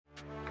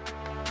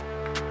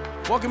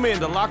Welcome in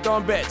to Locked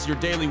On Bets, your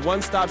daily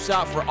one-stop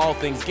shop for all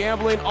things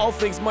gambling, all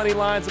things money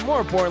lines, and more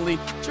importantly,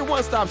 it's your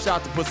one-stop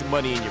shop to put some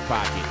money in your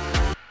pocket.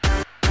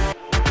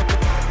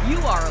 You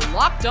are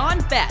Locked On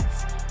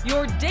Bets,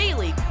 your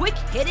daily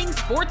quick-hitting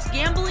sports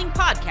gambling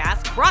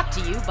podcast brought to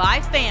you by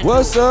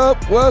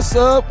FanDuel.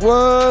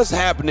 What's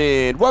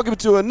happening? Welcome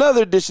to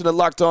another edition of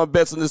Locked On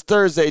Bets on this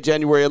Thursday,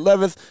 January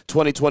 11th,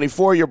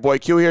 2024. Your boy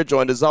Q here,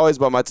 joined as always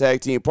by my tag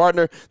team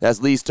partner.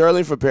 That's Lee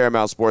Sterling from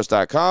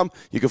ParamountSports.com.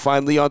 You can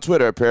find Lee on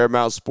Twitter at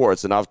Paramount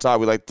Sports. And off top,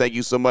 we'd like to thank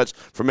you so much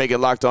for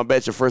making Locked On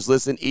Bets your first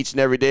listen each and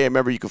every day.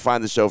 Remember, you can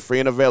find the show free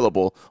and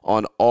available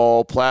on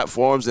all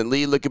platforms. And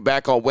Lee, looking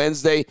back on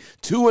Wednesday,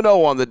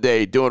 2-0 on the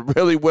day, doing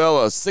really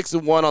well,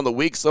 6-1 on the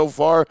week so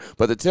far,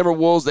 but the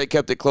Timberwolves, they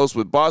kept it close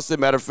with Boston.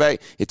 Matter of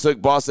fact, it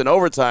took Boston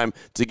overtime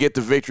to get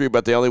the victory,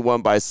 but they only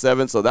won by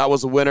 7, so that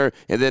was a winner.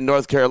 And then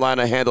North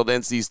Carolina handled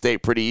NC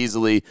State pretty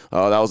easily.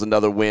 That was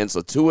another win.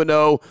 So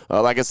 2-0,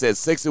 like I said,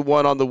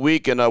 6-1 on the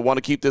week, and I want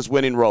to keep this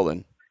winning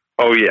rolling.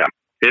 Oh, yeah.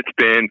 It's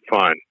been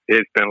fun.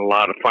 It's been a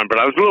lot of fun,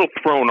 but I was a little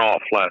thrown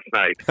off last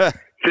night.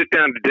 Sit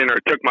down to dinner. I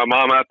took my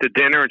mom out to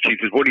dinner, and she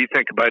says, "What do you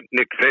think about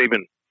Nick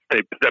Saban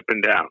stepping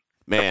down?"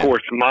 Man. Of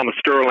course, Mama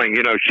Sterling,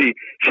 she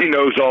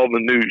knows all the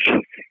news.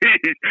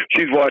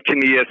 She's watching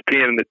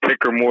ESPN and the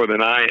ticker more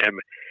than I am.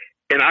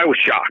 And I was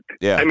shocked.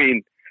 Yeah. I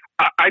mean,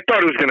 I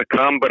thought it was going to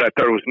come, but I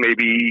thought it was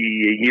maybe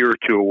a year or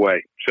two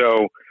away.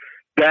 So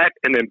that,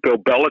 and then Bill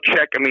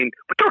Belichick. I mean,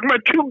 we're talking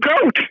about two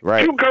goats.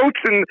 Right. Two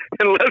goats in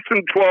less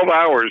than 12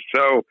 hours.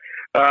 So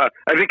I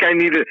think I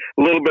need a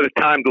little bit of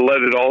time to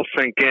let it all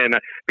sink in. I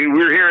mean, we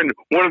were hearing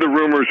one of the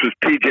rumors was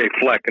P.J.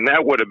 Fleck, and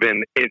that would have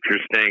been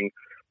interesting.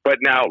 But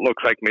now it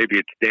looks like maybe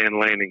it's Dan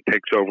Lanning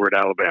takes over at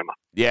Alabama.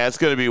 Yeah, it's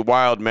going to be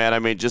wild, man. I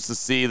mean, just to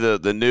see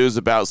the news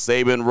about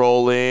Saban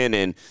roll in,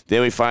 and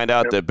then we find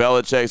out that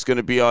Belichick's going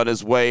to be on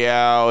his way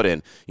out,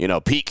 and,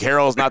 Pete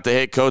Carroll's not the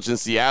head coach in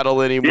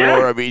Seattle anymore.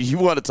 Yeah. I mean, you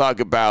want to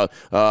talk about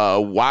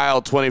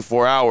wild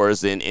 24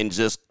 hours in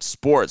just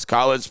sports,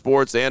 college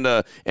sports and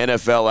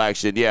NFL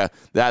action. Yeah,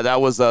 that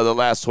was the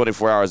last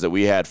 24 hours that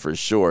we had for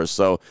sure.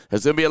 So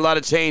there's going to be a lot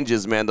of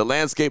changes, man. The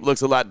landscape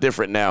looks a lot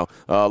different now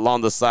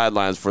along the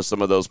sidelines for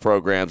some of those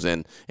programs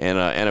and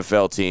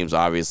NFL teams,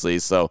 obviously.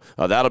 So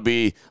that'll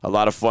be a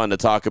lot of fun to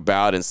talk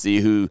about and see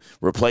who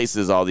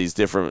replaces all these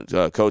different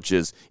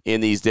coaches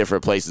in these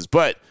different places.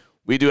 But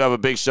we do have a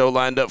big show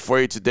lined up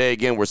for you today.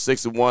 Again, we're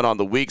 6-1 on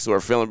the week, so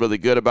we're feeling really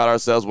good about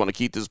ourselves. Want to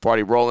keep this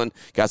party rolling.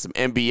 Got some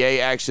NBA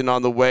action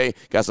on the way.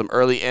 Got some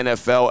early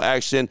NFL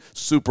action,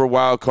 Super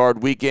Wild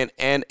Card Weekend,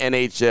 and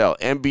NHL.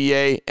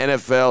 NBA,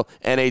 NFL,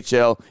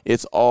 NHL,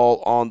 it's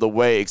all on the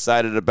way.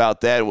 Excited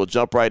about that. We'll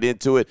jump right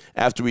into it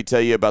after we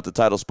tell you about the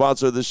title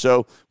sponsor of the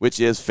show, which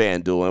is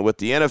FanDuel. And with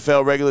the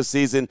NFL regular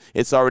season,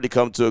 it's already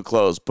come to a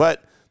close.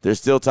 But there's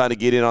still time to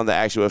get in on the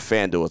action with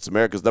FanDuel. It's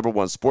America's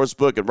 #1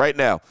 sportsbook, and right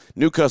now,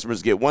 new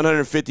customers get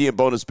 $150 in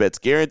bonus bets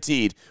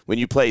guaranteed when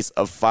you place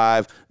a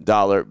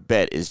 $5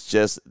 bet. It's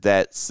just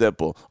that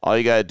simple. All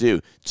you got to do,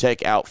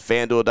 check out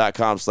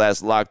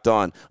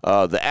FanDuel.com/lockedon.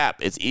 The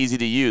app, it's easy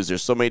to use.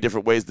 There's so many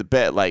different ways to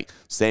bet, like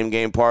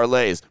same-game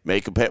parlays.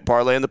 Make a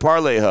parlay in the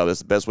Parlay Hub. That's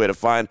the best way to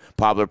find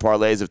popular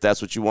parlays if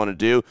that's what you want to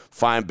do.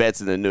 Find bets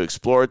in the new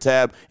Explorer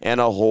tab, and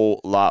a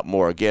whole lot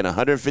more. Again,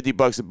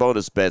 $150 in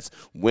bonus bets,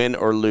 win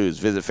or lose.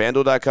 Visit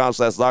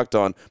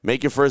FanDuel.com/lockedon.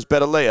 Make your first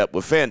bet a layup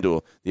with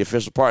FanDuel, the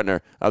official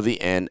partner of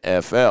the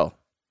NFL.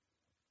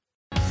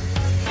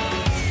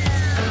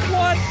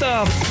 What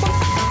the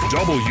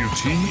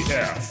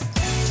WTF?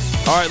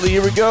 All right, Lee,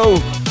 here we go.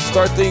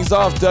 Start things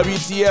off.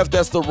 WTF,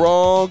 that's the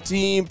wrong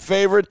team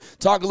favorite.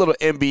 Talk a little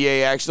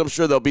NBA action. I'm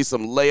sure there'll be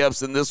some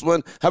layups in this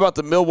one. How about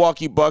the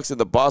Milwaukee Bucks and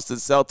the Boston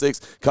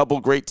Celtics? Couple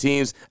great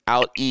teams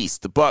out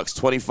east. The Bucks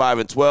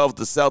 25-12.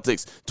 The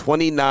Celtics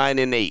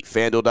 29-8.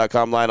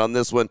 FanDuel.com line on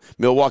this one.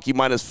 Milwaukee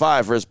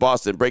 -5 versus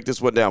Boston. Break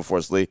this one down for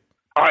us, Lee.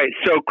 All right,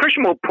 so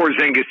Christian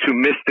Porzingis, who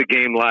missed the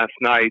game last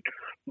night,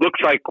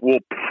 looks like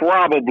will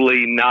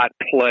probably not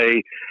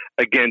play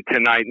again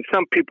tonight. And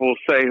some people will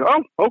say,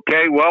 oh,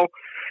 okay, well,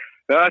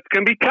 it's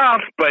going to be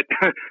tough. But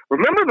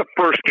remember the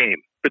first game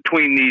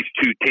between these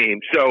two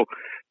teams. So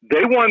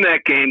they won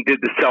that game,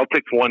 did the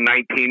Celtics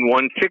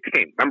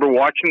 119-116. Remember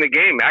watching the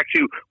game.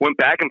 Actually went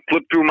back and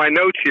flipped through my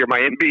notes here.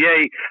 My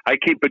NBA, I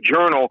keep a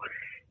journal.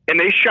 And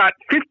they shot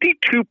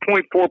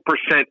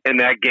 52.4% in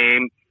that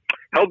game,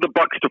 held the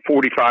Bucks to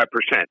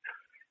 45%.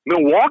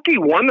 Milwaukee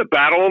won the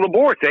battle of the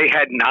boards. They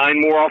had 9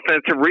 more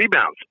offensive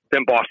rebounds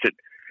than Boston.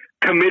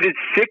 Committed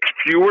 6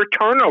 fewer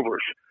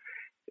turnovers.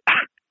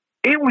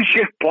 It was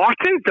just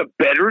Boston's the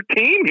better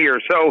team here.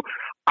 So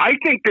I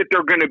think that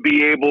they're going to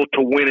be able to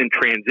win in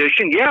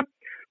transition. Yeah,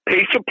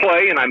 pace of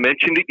play, and I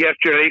mentioned it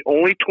yesterday,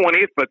 only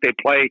 20th, but they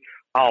play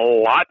a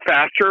lot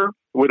faster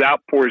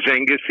without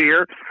Porzingis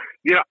here.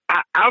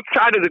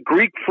 Outside of the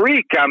Greek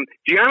freak,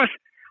 Giannis,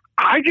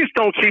 I just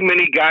don't see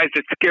many guys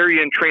that scare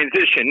you in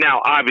transition. Now,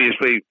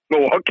 obviously,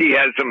 Milwaukee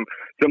has some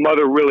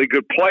other really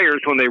good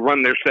players when they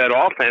run their set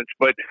offense,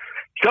 but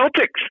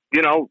Celtics,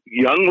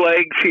 young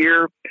legs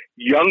here,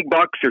 young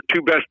Bucks, their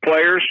 2 best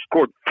players,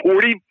 scored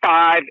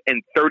 45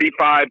 and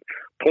 35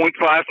 points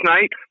last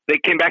night. They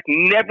came back,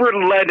 never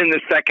led in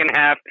the second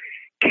half,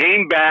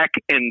 came back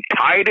and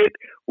tied it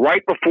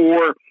right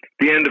before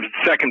the end of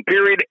the second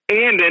period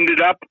and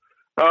ended up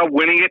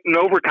winning it in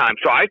overtime.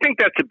 So I think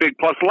that's a big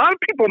plus. A lot of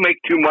people make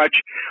too much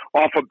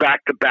off of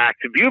back-to-backs.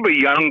 If you have a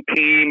young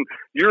team,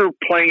 you're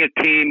playing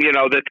a team,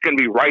 that's going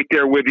to be right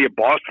there with you.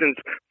 Boston's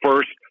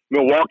first,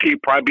 Milwaukee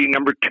probably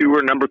number 2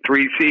 or number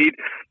 3 seed.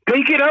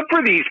 They get up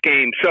for these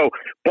games. So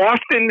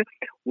Boston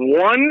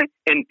 1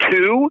 and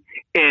 2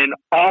 in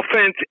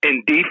offense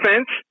and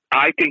defense.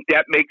 I think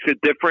that makes a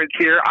difference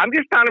here. I'm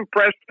just not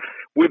impressed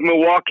with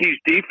Milwaukee's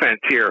defense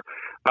here.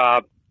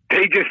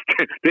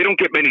 They don't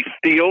get many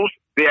steals.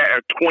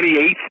 They're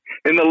 28th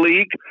in the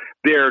league.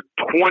 They're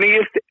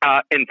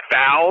 20th in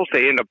fouls.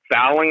 They end up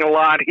fouling a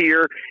lot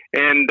here.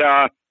 And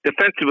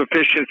defensive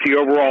efficiency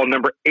overall,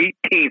 number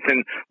 18th.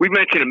 And we've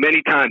mentioned it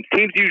many times.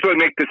 Teams usually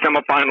make the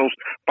semifinals.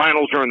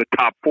 Finals are in the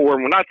top 4.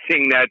 And we're not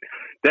seeing that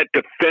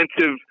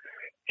defensive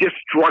just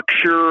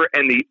structure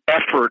and the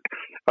effort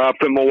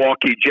for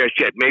Milwaukee just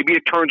yet. Maybe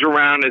it turns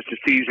around as the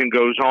season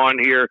goes on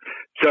here.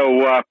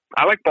 So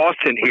I like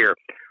Boston here.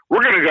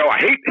 We're going to go,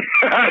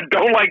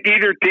 don't like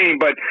either team,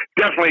 but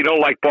definitely don't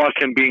like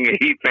Boston being a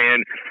Heat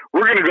fan.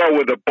 We're going to go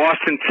with the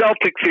Boston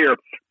Celtics here,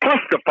 plus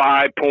the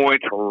 5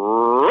 points.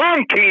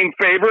 Wrong team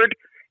favored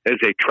as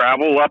they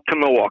travel up to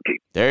Milwaukee.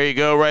 There you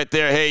go right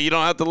there. Hey, you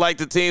don't have to like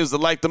the teams to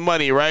like the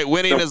money, right?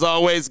 Winning is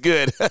always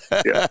good.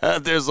 Yeah.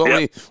 There's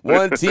only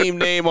one team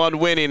name on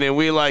winning, and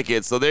we like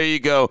it. So there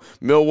you go.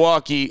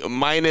 Milwaukee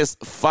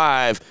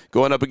 -5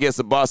 going up against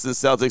the Boston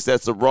Celtics.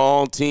 That's the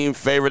wrong team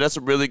favorite. That's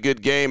a really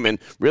good game and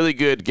really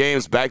good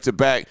games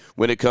back-to-back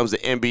when it comes to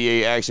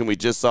NBA action. We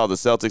just saw the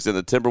Celtics and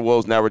the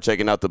Timberwolves. Now we're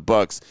checking out the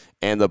Bucks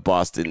and the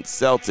Boston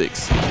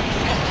Celtics.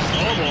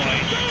 Oh, boy.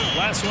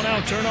 Last one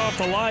out, turn off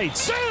the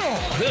lights.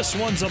 This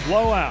one's a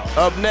blowout.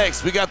 Up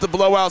next, we got the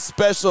blowout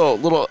special.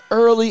 Little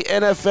early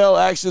NFL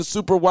action,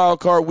 Super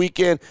Wild Card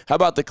weekend. How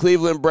about the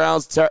Cleveland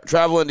Browns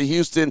traveling to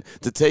Houston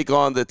to take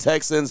on the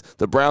Texans?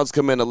 The Browns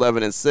come in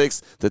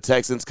 11-6. The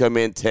Texans come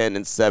in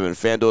 10-7.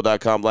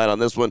 FanDuel.com line on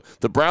this one.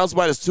 The Browns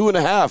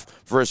 -2.5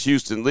 versus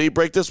Houston. Lee,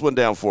 break this one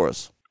down for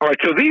us. All right,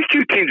 so these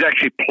two teams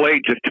actually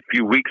played just a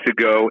few weeks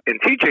ago, and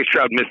C.J.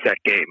 Stroud missed that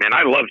game. And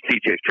I love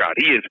C.J. Stroud.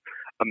 He is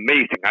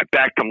amazing. I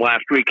backed him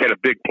last week, had a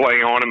big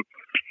play on him.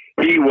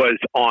 He was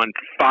on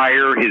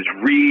fire. His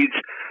reads,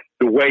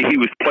 the way he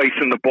was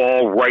placing the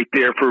ball right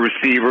there for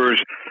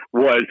receivers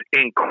was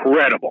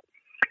incredible.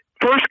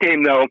 First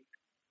game, though,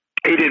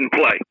 he didn't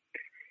play.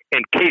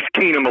 And Case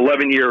Keenum,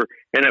 11-year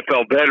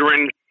NFL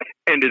veteran,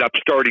 ended up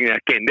starting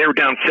that game. They were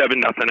down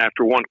 7-0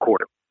 after one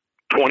quarter,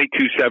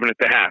 22-7 at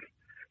the half,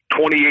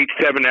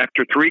 28-7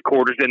 after 3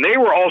 quarters. And they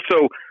were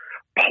also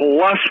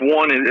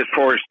 +1 as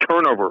far as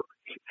turnover.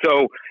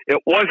 So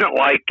it wasn't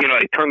like,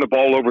 they turned the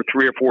ball over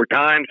 3 or 4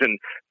 times, and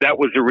that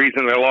was the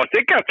reason they lost.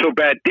 It got so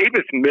bad,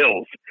 Davis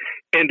Mills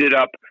ended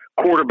up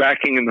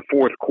quarterbacking in the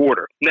fourth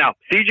quarter. Now,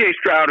 C.J.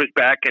 Stroud is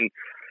back, and,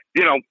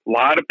 a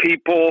lot of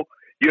people,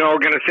 are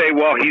going to say,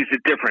 well, he's the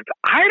difference.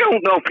 I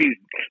don't know if he's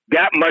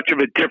that much of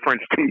a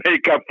difference to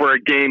make up for a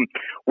game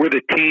where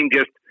the team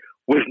just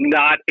was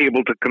not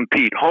able to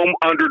compete. Home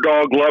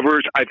underdog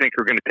lovers, I think,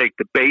 are going to take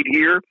the bait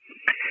here.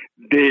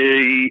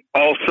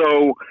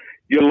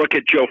 You look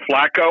at Joe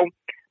Flacco.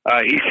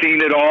 He's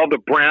seen it all. The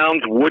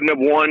Browns wouldn't have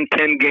won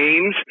 10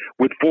 games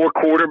with 4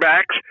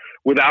 quarterbacks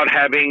without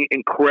having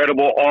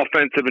incredible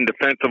offensive and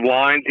defensive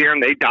lines here,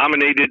 and they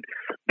dominated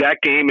that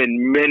game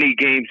in many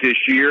games this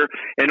year.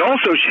 And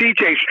also,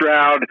 C.J.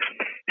 Stroud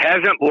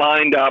hasn't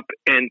lined up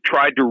and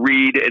tried to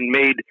read and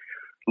made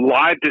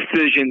live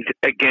decisions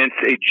against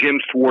a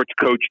Jim Schwartz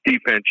coach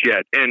defense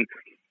yet. And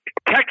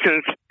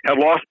Texans have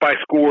lost by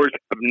scores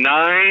of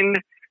 9,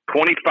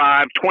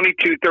 25,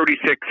 22,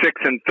 36,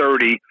 6, and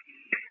 30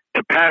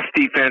 to pass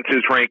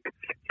defenses ranked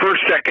 1st,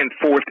 2nd,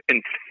 4th,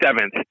 and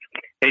 7th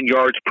in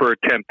yards per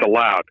attempt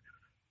allowed.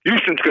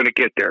 Houston's going to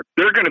get there.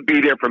 They're going to be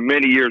there for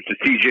many years to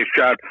C.J.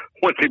 Stroud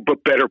once they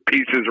put better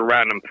pieces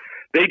around them.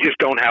 They just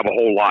don't have a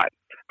whole lot.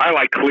 I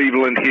like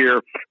Cleveland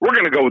here. We're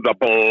going to go with the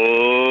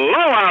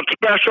blowout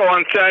special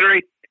on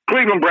Saturday.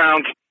 Cleveland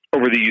Browns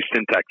over the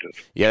Houston Texans.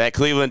 Yeah, that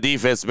Cleveland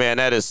defense, man,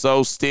 that is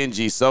so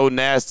stingy, so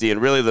nasty, and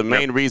really the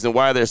main reason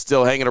why they're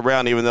still hanging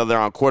around even though they're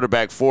on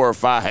quarterback 4 or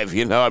 5.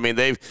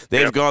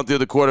 They've gone through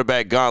the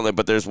quarterback gauntlet,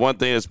 but there's one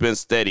thing that's been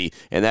steady,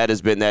 and that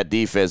has been that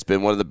defense.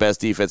 Been one of the best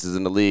defenses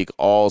in the league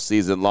all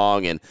season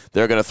long, and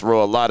they're going to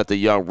throw a lot at the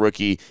young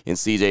rookie in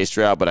C.J.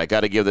 Stroud, but I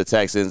got to give the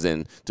Texans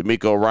and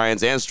D'Amico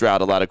Ryans and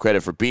Stroud a lot of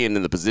credit for being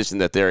in the position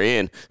that they're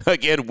in,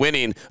 again,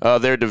 winning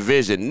their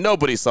division.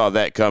 Nobody saw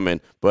that coming,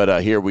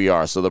 but here we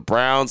are. So the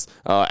Browns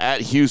Browns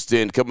at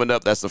Houston coming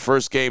up. That's the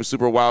first game,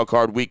 Super Wild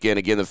Card Weekend.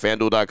 Again, the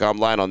FanDuel.com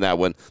line on that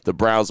one. The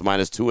Browns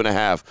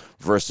 -2.5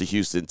 versus the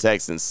Houston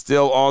Texans.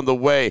 Still on the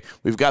way.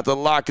 We've got the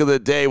lock of the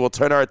day. We'll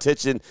turn our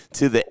attention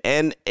to the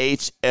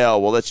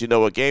NHL. We'll let you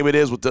know what game it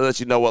is. We'll let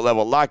you know what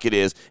level lock it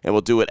is, and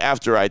we'll do it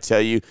after I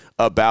tell you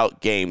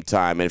about Game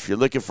Time. And if you're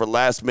looking for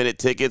last-minute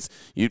tickets,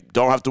 you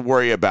don't have to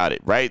worry about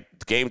it, right?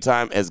 Game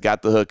Time has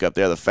got the hookup.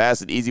 They're the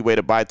fast and easy way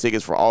to buy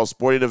tickets for all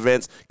sporting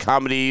events,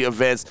 comedy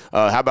events.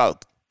 How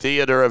about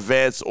theater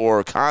events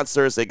or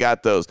concerts? They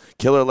got those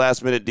killer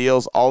last-minute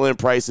deals, all-in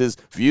prices,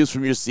 views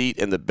from your seat,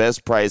 and the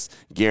best price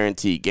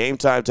guarantee. Game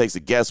Time takes the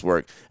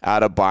guesswork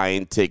out of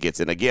buying tickets.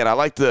 And again, I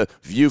like the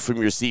view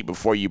from your seat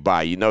before you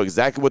buy. You know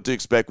exactly what to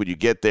expect when you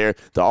get there.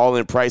 The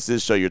all-in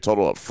prices show your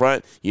total up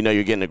front. You know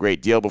you're getting a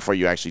great deal before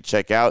you actually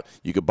check out.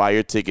 You can buy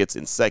your tickets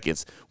in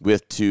seconds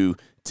with 2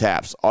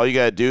 taps. All you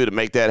got to do to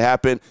make that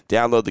happen,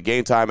 download the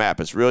Game Time app.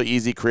 It's real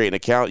easy. Create an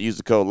account. Use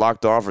the code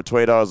LOCKEDON for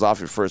 $20 off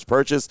your first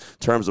purchase.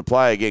 Terms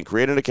apply. Again,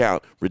 create an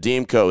account.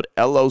 Redeem code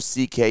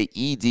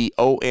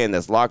LOCKEDON.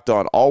 That's locked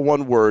on, all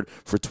one word,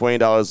 for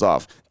 $20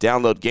 off.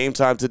 Download Game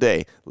Time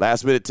today.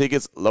 Last minute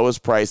tickets,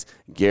 lowest price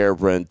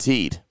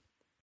guaranteed.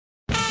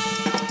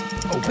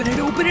 Open it,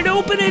 open it,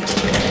 open it.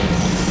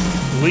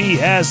 Lee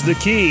has the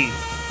key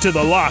to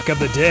the lock of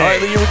the day. All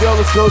right, Lee, here we go.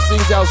 Let's close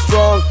things out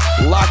strong.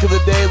 Lock of the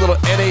day, little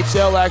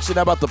NHL action.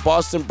 How about the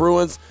Boston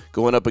Bruins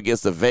going up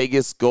against the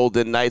Vegas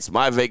Golden Knights?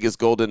 My Vegas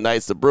Golden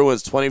Knights. The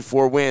Bruins,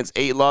 24 wins,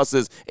 8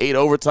 losses, 8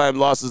 overtime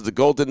losses. The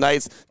Golden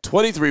Knights,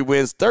 23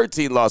 wins,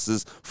 13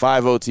 losses,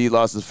 5 OT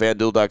losses.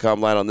 FanDuel.com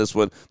line on this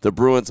one. The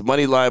Bruins,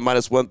 money line,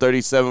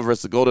 -137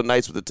 versus the Golden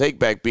Knights, with the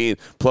takeback being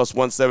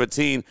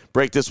 +117.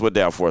 Break this one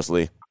down for us,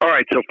 Lee. All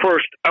right, so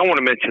first, I want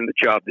to mention the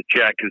job that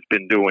Jack has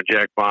been doing,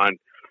 Jack Bond,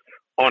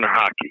 on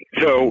hockey.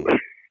 So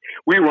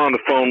we were on the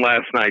phone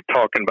last night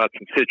talking about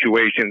some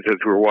situations as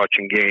we were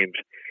watching games,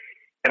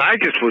 and I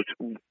just was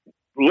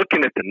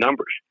looking at the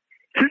numbers.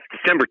 Since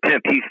December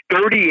 10th, he's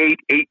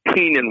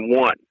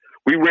 38-18-1.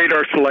 We rate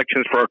our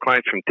selections for our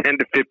clients from 10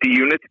 to 50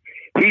 units.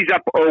 He's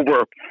up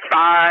over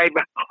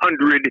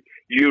 500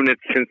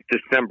 units since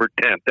December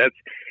 10th. That's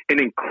an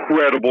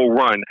incredible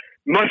run.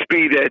 Must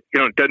be that,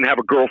 doesn't have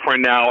a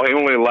girlfriend now. I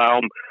only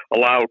allow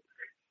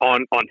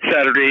on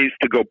Saturdays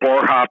to go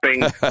bar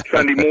hopping.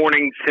 Sunday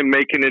mornings, him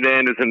making it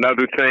in is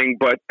another thing.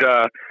 But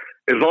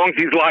as long as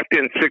he's locked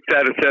in 6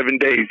 out of 7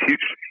 days,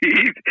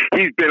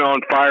 he's been on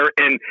fire.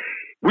 And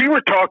we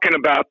were talking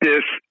about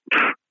this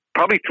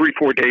probably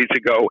 3-4 days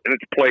ago, and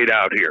it's played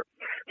out here.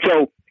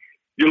 So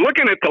you're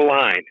looking at the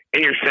line,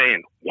 and you're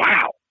saying,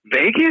 wow,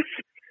 Vegas?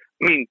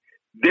 I mean,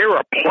 they're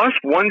a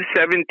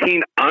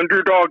 +117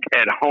 underdog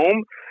at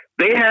home.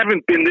 They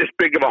haven't been this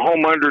big of a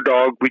home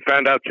underdog, we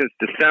found out, since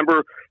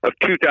December of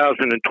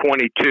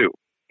 2022.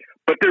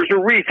 But there's a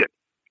reason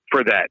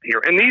for that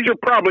here. And these are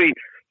probably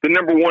the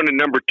number 1 and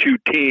number 2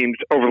 teams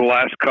over the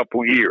last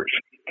couple years.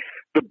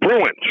 The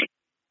Bruins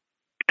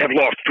have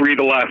lost 3 of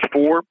the last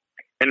 4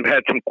 and have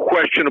had some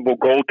questionable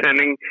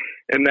goaltending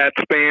in that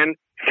span.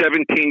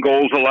 17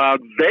 goals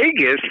allowed.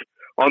 Vegas,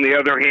 on the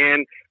other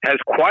hand, has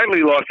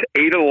quietly lost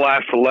 8 of the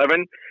last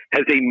 11,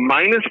 has a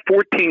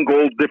 -14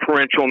 goal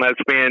differential in that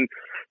span.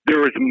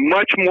 There is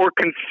much more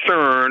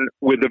concern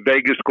with the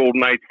Vegas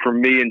Golden Knights for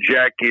me and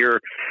Jack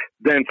here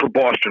than for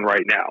Boston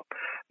right now.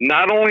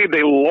 Not only have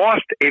they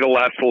lost 8 of the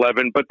last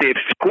 11, but they've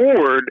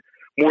scored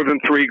more than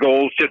 3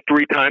 goals just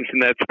 3 times in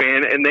that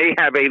span, and they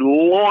have a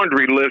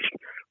laundry list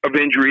of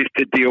injuries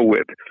to deal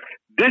with.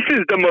 This is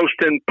the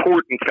most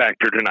important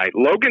factor tonight.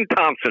 Logan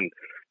Thompson,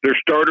 their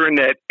starter in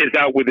net, is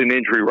out with an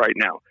injury right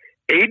now.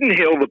 Aiden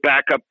Hill, the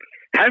backup,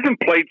 hasn't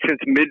played since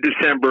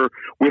mid-December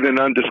with an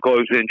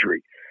undisclosed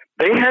injury.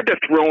 They had to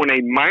throw in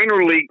a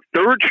minor league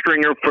third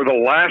stringer for the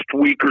last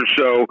week or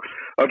so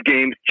of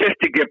games just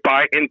to get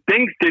by, and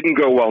things didn't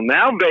go well.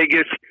 Now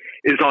Vegas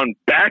is on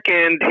back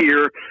end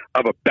here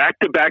of a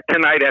back-to-back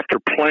tonight after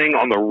playing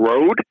on the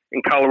road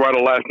in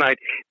Colorado last night.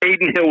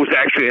 Aiden Hill was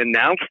actually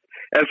announced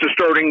as the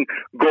starting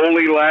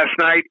goalie last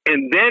night,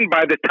 and then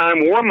by the time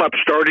warm-up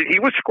started, he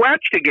was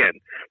scratched again.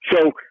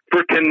 So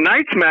for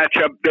tonight's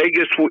matchup,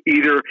 Vegas will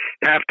either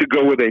have to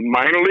go with a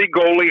minor league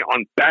goalie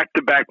on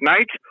back-to-back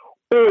nights,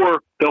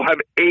 or they'll have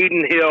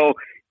Aiden Hill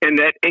in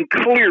that. And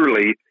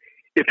clearly,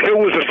 if Hill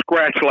was a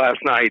scratch last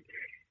night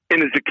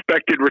in his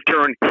expected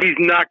return, he's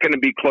not going to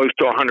be close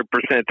to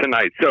 100%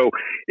 tonight. So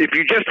if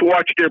you just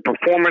watched their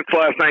performance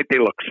last night, they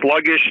look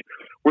sluggish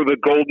with the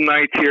Golden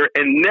Knights here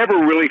and never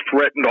really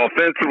threatened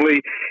offensively.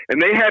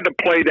 And they had to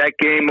play that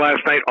game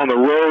last night on the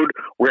road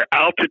where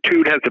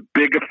altitude has a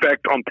big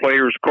effect on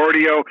players'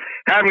 cardio.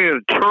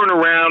 Having to turn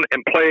around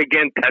and play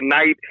again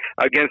tonight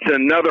against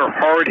another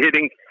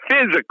hard-hitting,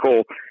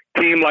 physical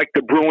team like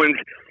the Bruins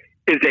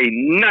is a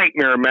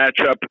nightmare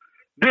matchup.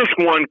 This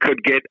one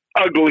could get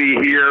ugly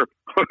here.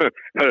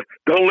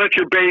 Don't let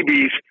your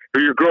babies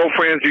or your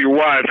girlfriends or your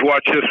wives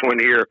watch this one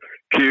here,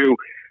 Q.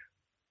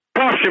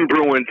 Boston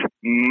Bruins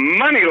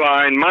money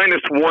line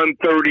minus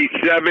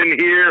 137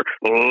 here.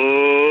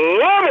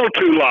 Level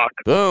 2 lock.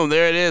 Boom,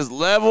 there it is.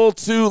 Level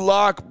 2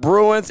 lock,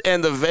 Bruins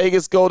and the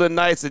Vegas Golden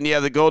Knights. And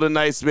yeah, the Golden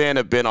Knights, man,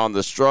 have been on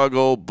the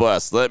struggle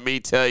bus. Let me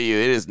tell you,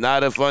 it is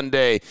not a fun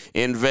day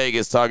in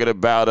Vegas talking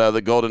about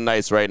the Golden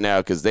Knights right now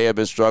because they have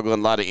been struggling.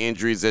 A lot of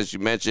injuries, as you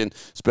mentioned,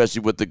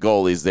 especially with the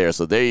goalies there.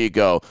 So there you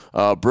go.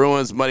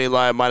 Bruins money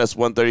line minus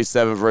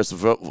 137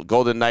 versus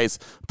Golden Knights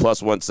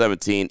plus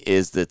 117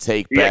 is the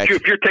take back. Yeah,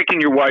 if you're taking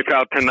your wife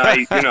out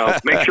tonight,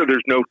 make sure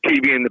there's no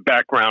TV in the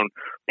background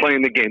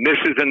playing the game. This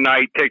is a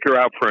night. Take her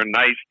out for a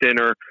nice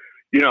dinner.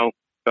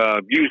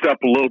 Used up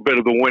a little bit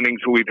of the winnings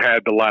we've had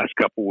the last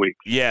couple weeks.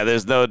 Yeah,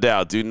 there's no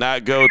doubt. Do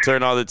not go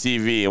turn on the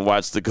TV and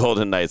watch the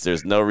Golden Knights.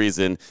 There's no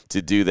reason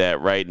to do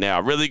that right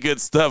now. Really good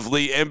stuff,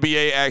 Lee.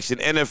 NBA action,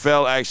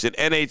 NFL action,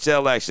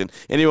 NHL action.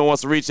 Anyone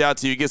wants to reach out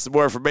to you, get some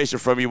more information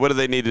from you, what do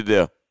they need to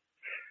do?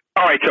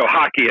 All right, so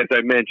hockey, as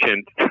I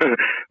mentioned,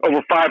 over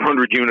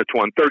 500 units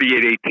won,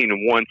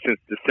 38-18-1 since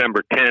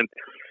December 10th.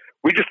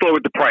 We just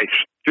lowered the price.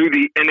 Through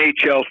the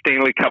NHL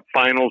Stanley Cup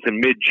Finals in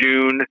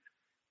mid-June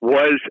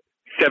was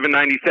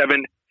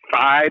 $797,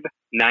 $597.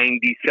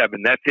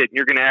 That's it. And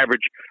you're going to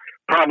average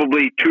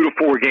probably 2 to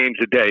 4 games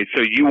a day.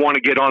 So you want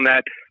to get on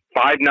that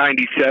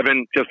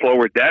 $597, just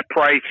lowered that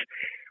price.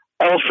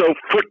 Also,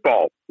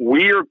 football.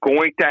 We are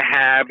going to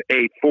have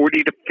a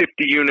 40 to 50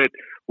 unit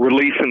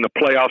release in the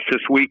playoffs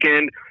this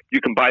weekend. You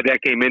can buy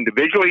that game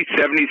individually,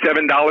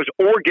 $77,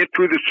 or get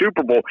through the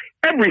Super Bowl.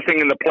 Everything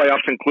in the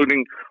playoffs,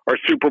 including our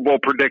Super Bowl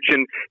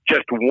prediction,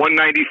 just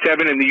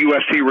 $197. And the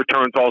UFC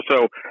returns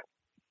also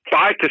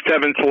 5 to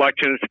 7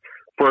 selections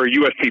for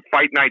UFC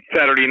Fight Night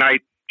Saturday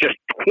night, just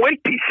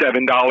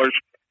 $27.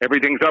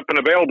 Everything's up and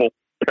available.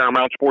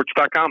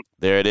 ParamountSports.com.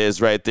 There it is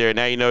right there.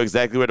 Now you know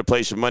exactly where to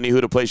place your money, who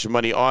to place your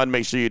money on.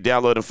 Make sure you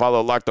download and follow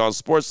Locked On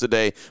Sports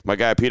today. My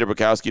guy Peter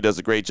Bukowski does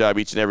a great job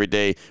each and every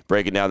day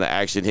breaking down the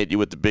action, hitting you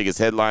with the biggest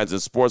headlines in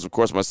sports. Of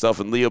course, myself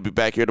and Lee will be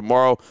back here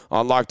tomorrow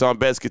on Locked On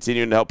Bets,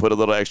 continuing to help put a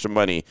little extra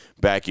money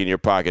back in your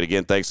pocket.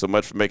 Again, thanks so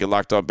much for making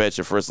Locked On Bets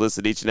your first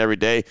listen each and every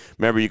day.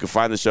 Remember, you can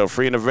find the show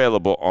free and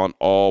available on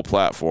all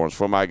platforms.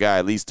 For my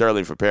guy Lee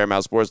Sterling from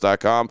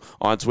ParamountSports.com,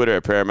 on Twitter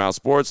at Paramount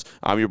Sports.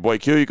 I'm your boy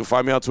Q. You can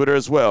find me on Twitter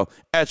as well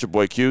at your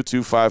boy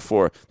Q254.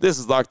 This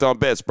is Locked On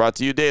Bets, brought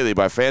to you daily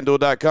by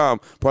FanDuel.com,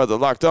 part of the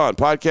Locked On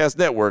Podcast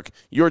Network,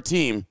 your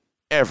team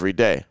every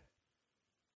day.